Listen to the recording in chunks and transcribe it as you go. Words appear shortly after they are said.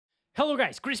Hello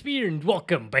guys, Crispy here and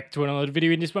welcome back to another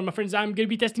video. In this one, my friends, I'm going to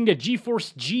be testing the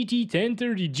GeForce GT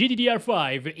 1030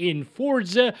 GDDR5 in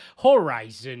Forza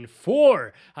Horizon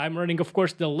 4. I'm running, of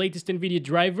course, the latest Nvidia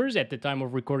drivers at the time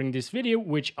of recording this video,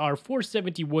 which are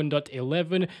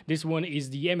 471.11. This one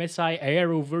is the MSI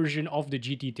Aero version of the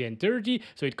GT 1030,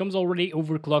 so it comes already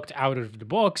overclocked out of the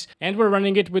box. And we're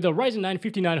running it with a Ryzen 9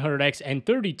 5900X and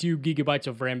 32GB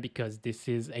of RAM because this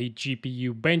is a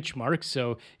GPU benchmark.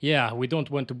 So yeah, we don't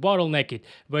want to bottleneck it,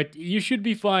 but you should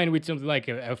be fine with something like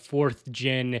a 4th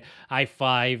gen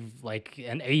i5, like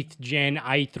an 8th gen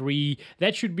i3.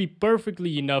 That should be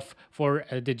perfectly enough for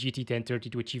the GT 1030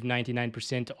 to achieve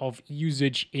 99% of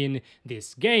usage in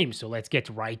this game. So let's get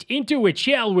right into it,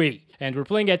 shall we? And we're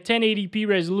playing at 1080p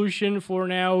resolution for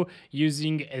now,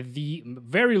 using the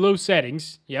very low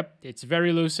settings. Yep, it's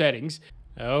very low settings.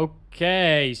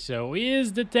 Okay, so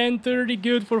is the 1030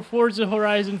 good for Forza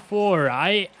Horizon 4?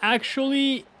 I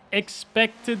actually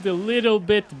expected a little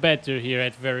bit better here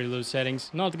at very low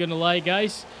settings. Not gonna lie,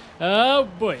 guys. Oh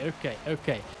boy,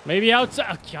 okay. Maybe outside.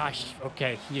 Oh, gosh,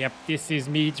 okay. Yep, this is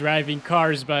me driving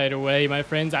cars, by the way, my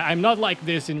friends. I'm not like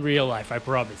this in real life, I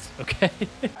promise, okay?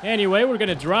 Anyway, we're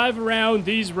gonna drive around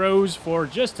these roads for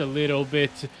just a little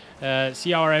bit.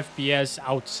 See our FPS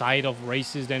outside of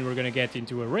races, then we're gonna get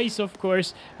into a race, of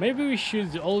course. Maybe we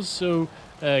should also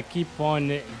keep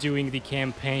on doing the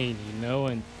campaign, you know,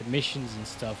 and the missions and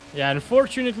stuff. Yeah,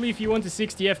 unfortunately, if you want a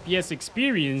 60 FPS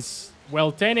experience,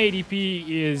 well, 1080p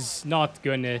is not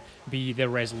gonna be the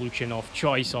resolution of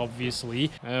choice,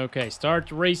 obviously. Okay,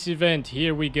 start race event.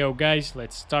 Here we go, guys.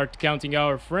 Let's start counting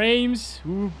our frames.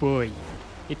 Oh boy.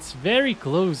 It's very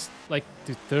close, like,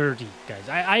 to 30, guys.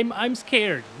 I'm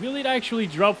scared. Will it actually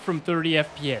drop from 30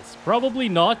 FPS? Probably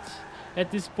not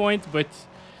at this point, but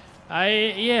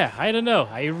I don't know.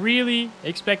 I really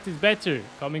expected better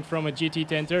coming from a GT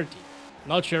 1030.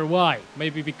 Not sure why.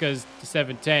 Maybe because the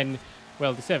 710,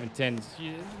 well, the 710 is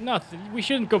nothing. We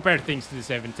shouldn't compare things to the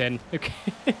 710.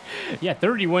 Okay. Yeah,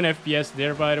 31 FPS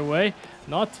there, by the way.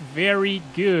 Not very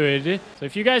good. So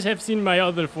if you guys have seen my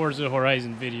other Forza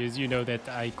Horizon videos, you know that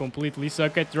I completely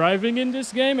suck at driving in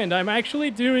this game, and I'm actually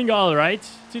doing all right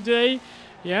today.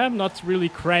 Yeah, I'm not really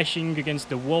crashing against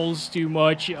the walls too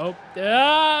much. Oh,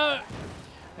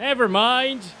 never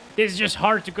mind. This is just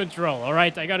hard to control, all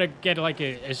right? I gotta get like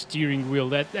a steering wheel.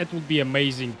 That would be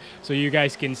amazing, so you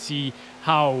guys can see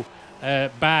how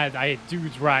bad I do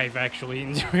drive, actually,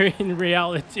 in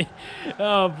reality.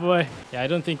 Oh boy. Yeah, I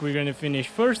don't think we're gonna finish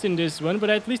first in this one, but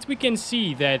at least we can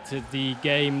see that the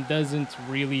game doesn't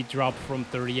really drop from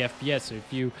 30 FPS. So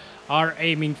if you are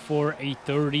aiming for a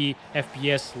 30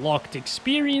 FPS locked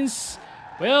experience,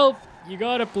 well, you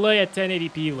gotta play at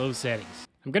 1080p low settings.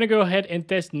 I'm gonna go ahead and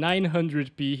test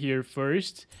 900p here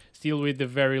first, still with the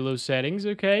very low settings,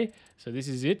 okay? So this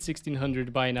is it,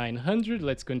 1600 by 900.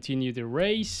 Let's continue the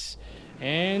race.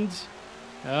 And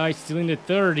it's still in the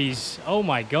 30s. Oh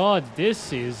my god,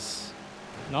 this is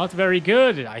not very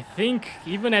good. I think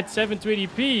even at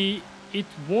 720p, it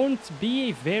won't be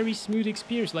a very smooth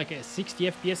experience, like a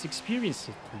 60 FPS experience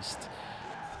at least.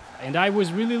 And I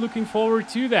was really looking forward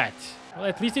to that. Well,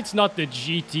 at least it's not the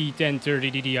GT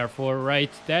 1030 DDR4,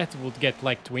 right? That would get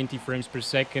like 20 frames per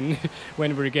second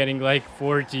when we're getting like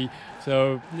 40.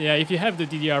 So yeah, if you have the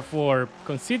DDR4,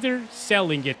 consider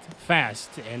selling it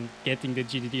fast and getting the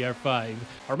GDDR5.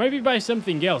 Or maybe buy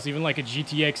something else, even like a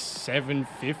GTX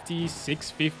 750,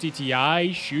 650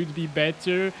 Ti should be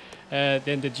better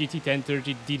than the GT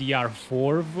 1030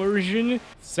 DDR4 version.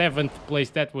 7th place,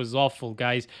 that was awful,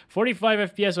 guys.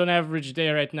 45 FPS on average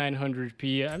there at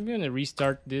 900p. I'm gonna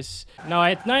restart this. Now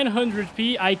at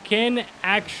 900p, I can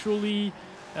actually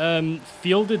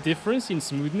feel the difference in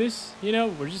smoothness. You know,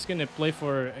 we're just gonna play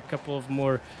for a couple of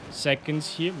more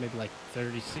seconds here, maybe like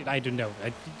 36. I don't know.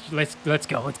 Let's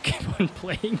go. Let's keep on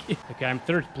playing. Okay, I'm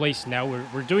 3rd place now.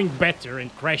 We're doing better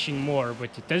and crashing more,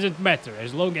 but it doesn't matter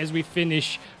as long as we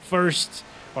finish 1st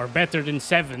or better than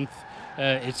 7th.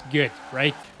 It's good,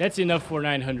 right? That's enough for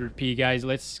 900p, guys.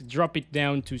 Let's drop it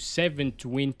down to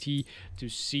 720 to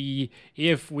see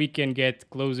if we can get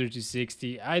closer to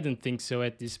 60. I don't think so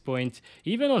at this point.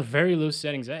 Even on very low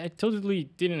settings, I totally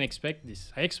didn't expect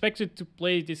this. I expected to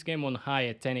play this game on high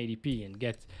at 1080p and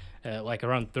get like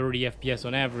around 30 FPS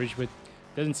on average, but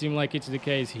doesn't seem like it's the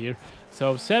case here.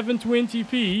 So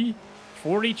 720p,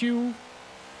 42,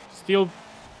 still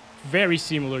very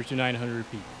similar to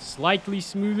 900p. Slightly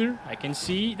smoother, I can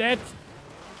see that.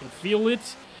 I can feel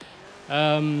it.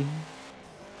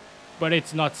 But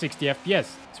it's not 60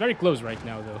 FPS. It's very close right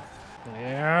now, though.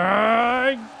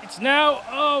 It's now.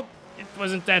 Oh, It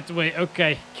wasn't that way.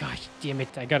 Okay. Gosh damn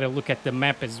it. I gotta look at the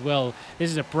map as well.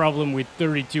 This is a problem with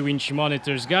 32-inch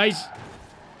monitors, guys.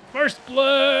 First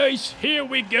place. Here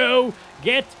we go.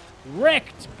 Get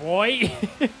wrecked, boy.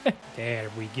 There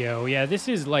we go. Yeah, this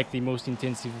is like the most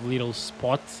intensive little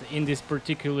spot in this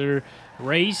particular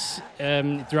race.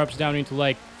 It drops down into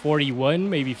like 41,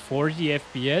 maybe 40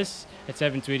 FPS at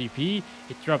 720p.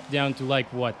 It dropped down to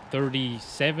like what,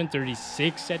 37,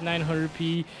 36 at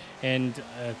 900p, and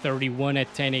 31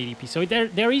 at 1080p. So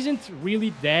there isn't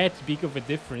really that big of a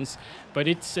difference, but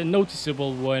it's a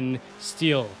noticeable one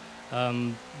still.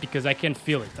 Because I can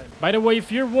feel it. By the way,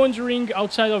 if you're wondering,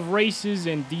 outside of races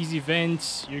and these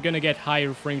events, you're gonna get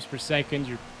higher frames per second.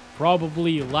 You're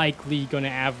probably likely gonna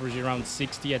average around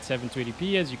 60 at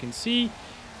 720p, as you can see.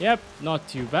 Yep, not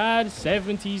too bad.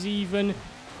 70s even.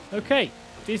 Okay,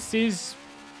 it's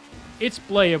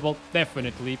playable,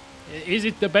 definitely. Is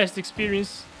it the best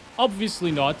experience?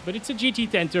 Obviously not, but it's a GT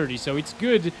 1030, so it's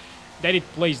good that it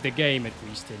plays the game at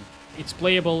least. And it's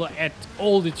playable at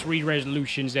all the 3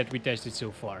 resolutions that we tested so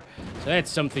far. So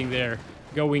that's something there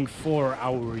going for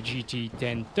our GT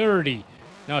 1030.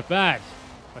 Not bad.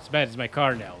 What's bad is my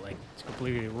car now. Like, it's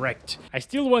completely wrecked. I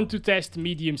still want to test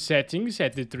medium settings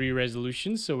at the 3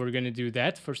 resolutions, so we're gonna do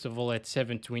that. First of all, at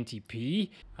 720p.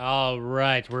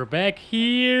 Alright, we're back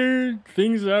here.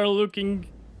 Things are looking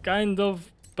kind of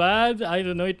bad. I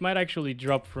don't know, it might actually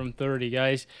drop from 30,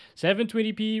 guys.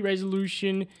 720p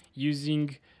resolution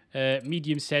using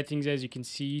medium settings, as you can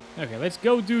see. Okay, let's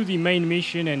go do the main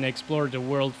mission and explore the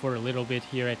world for a little bit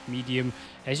here at medium.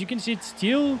 As you can see, it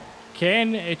still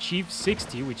can achieve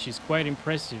 60, which is quite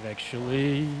impressive,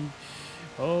 actually.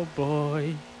 Oh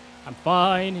boy, I'm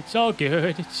fine, it's all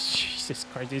good. Jesus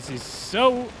Christ, this is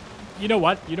so... You know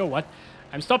what?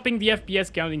 I'm stopping the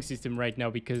FPS counting system right now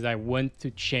because I want to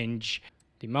change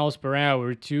the miles per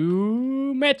hour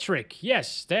to metric.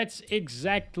 Yes, that's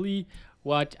exactly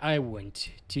what I want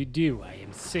to do. I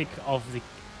am sick of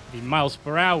the miles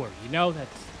per hour, you know?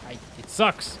 It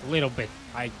sucks a little bit.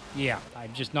 I'm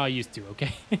just not used to,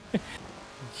 okay?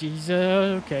 Jesus,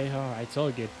 okay, alright,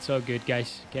 it's all good,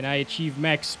 guys. Can I achieve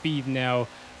max speed now?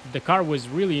 The car was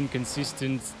really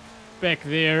inconsistent back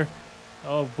there.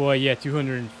 Oh boy, yeah,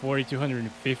 240,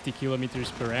 250 kilometers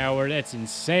per hour. That's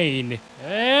insane.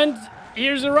 And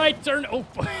here's a right turn. Oh,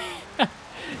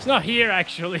 it's not here,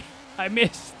 actually. I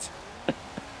missed.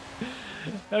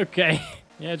 Okay.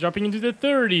 Yeah, dropping into the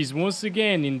 30s once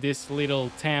again in this little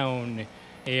town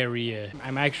area.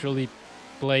 I'm actually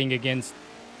playing against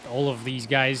all of these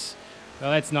guys. Well,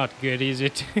 that's not good, is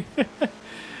it?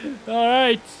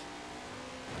 Alright.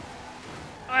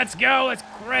 Let's go. Let's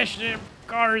crash them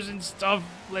cars and stuff.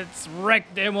 Let's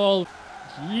wreck them all.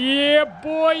 Yeah,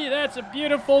 boy. That's a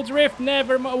beautiful drift.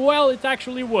 Never mind. Well, it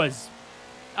actually was.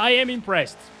 I am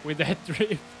impressed with that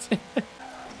drift.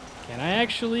 Can I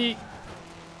actually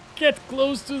get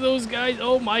close to those guys?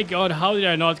 Oh my god, how did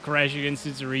I not crash against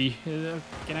the tree?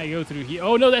 Can I go through here?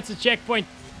 Oh no, that's a checkpoint.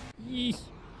 Yeah,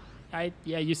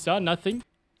 you saw nothing.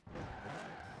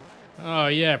 Oh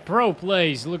yeah, pro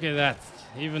plays, look at that.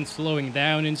 Even slowing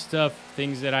down and stuff,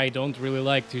 things that I don't really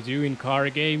like to do in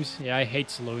car games. Yeah, I hate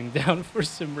slowing down for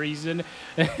some reason.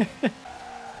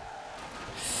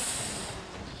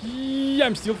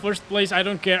 I'm still first place. I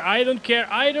don't care. No.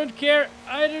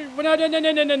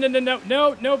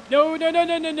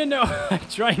 I'm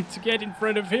trying to get in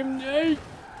front of him. No.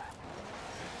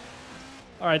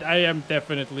 Alright, I am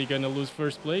definitely gonna lose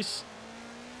first place.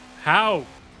 How?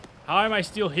 How am I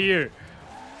still here?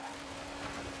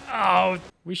 Oh,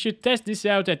 we should test this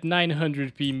out at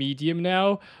 900p medium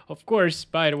now. Of course,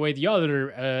 by the way, the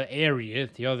other area,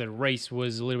 the other race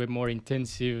was a little bit more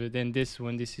intensive than this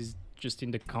one. This is just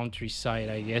in the countryside,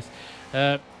 I guess.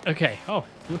 Okay. Oh,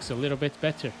 it looks a little bit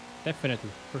better. Definitely,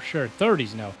 for sure.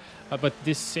 30s now. But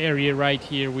this area right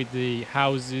here with the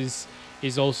houses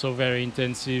is also very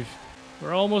intensive.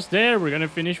 We're almost there. We're gonna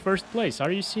finish first place.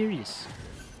 Are you serious?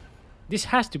 This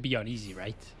has to be on easy,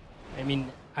 right? I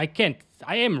mean, I can't...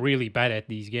 I am really bad at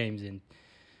these games, and...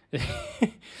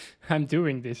 I'm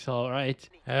doing this all right.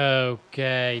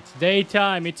 Okay, it's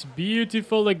daytime. It's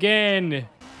beautiful again.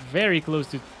 Very close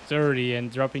to 30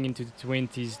 and dropping into the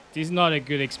 20s. This is not a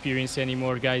good experience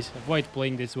anymore, guys. Avoid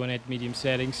playing this one at medium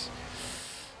settings.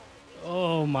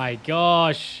 Oh my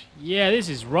gosh. Yeah, this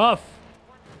is rough.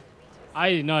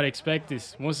 I did not expect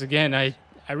this. Once again, I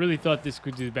really thought this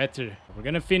could do better. We're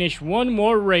gonna finish one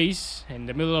more race. In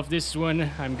the middle of this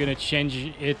one, I'm gonna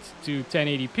change it to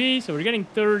 1080p. So we're getting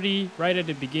 30 right at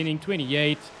the beginning,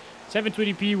 28.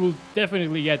 720p will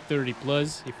definitely get 30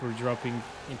 plus if we're dropping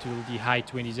into the high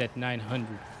 20s at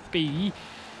 900p.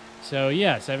 So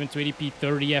yeah, 720p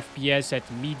 30 FPS at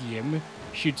medium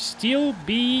should still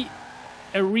be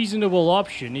a reasonable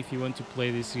option if you want to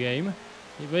play this game.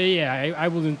 But yeah, I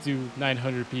wouldn't do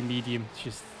 900p medium.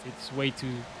 It's way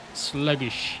too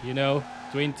sluggish, you know?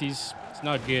 20s, it's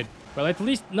not good. Well, at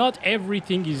least not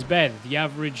everything is bad. The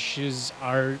averages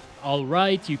are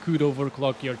alright. You could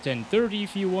overclock your 1030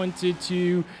 if you wanted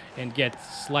to and get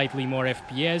slightly more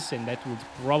FPS, and that would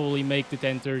probably make the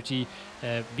 1030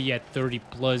 be at 30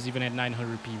 plus even at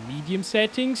 900p medium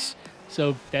settings.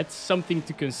 So that's something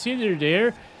to consider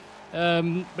there.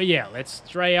 But yeah, let's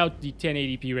try out the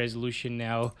 1080p resolution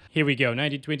now. Here we go,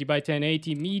 1920 by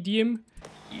 1080 medium.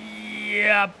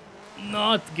 Yep,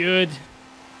 not good.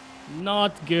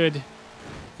 Not good.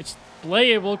 It's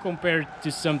playable compared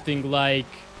to something like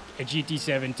a GT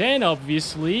 710,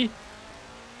 obviously.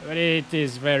 But it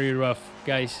is very rough,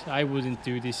 guys. I wouldn't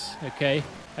do this, okay?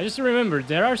 I just remember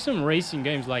there are some racing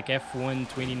games like F1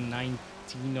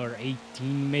 2019 or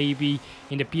 18 maybe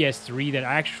in the PS3 that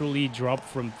actually drop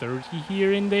from 30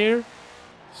 here and there.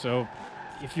 So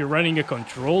if you're running a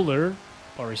controller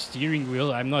or a steering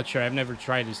wheel, I'm not sure. I've never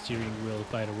tried a steering wheel,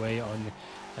 by the way, on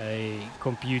a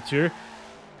computer.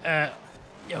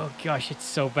 Oh gosh, it's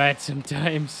so bad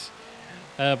sometimes.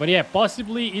 But yeah,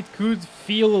 possibly it could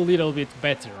feel a little bit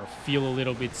better or feel a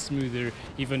little bit smoother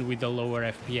even with the lower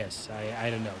FPS. I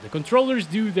don't know. The controllers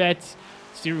do that.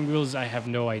 Steering wheels, I have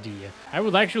no idea. I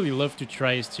would actually love to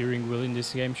try a steering wheel in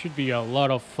this game. Should be a lot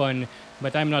of fun,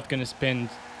 but I'm not gonna spend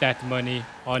that money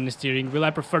on a steering wheel.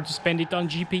 I prefer to spend it on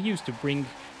GPUs to bring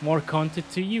more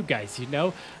content to you guys, you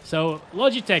know? So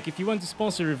Logitech, if you want to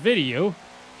sponsor a video,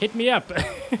 hit me up.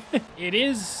 It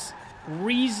is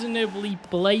reasonably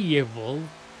playable.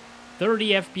 30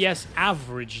 FPS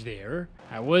average there.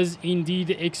 I was indeed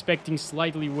expecting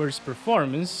slightly worse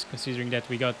performance, considering that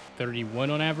we got 31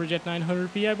 on average at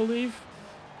 900p, I believe.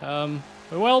 But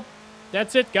well,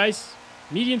 that's it, guys.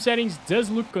 Medium settings does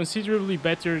look considerably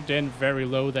better than very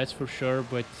low, that's for sure,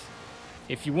 but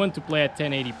if you want to play at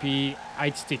 1080p,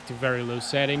 I'd stick to very low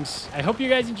settings. I hope you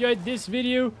guys enjoyed this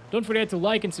video. Don't forget to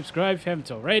like and subscribe if you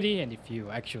haven't already. And if you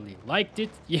actually liked it,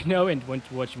 you know, and want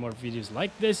to watch more videos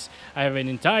like this, I have an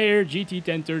entire GT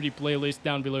 1030 playlist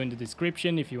down below in the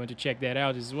description if you want to check that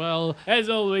out as well. As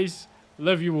always,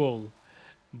 love you all.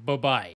 Bye-bye.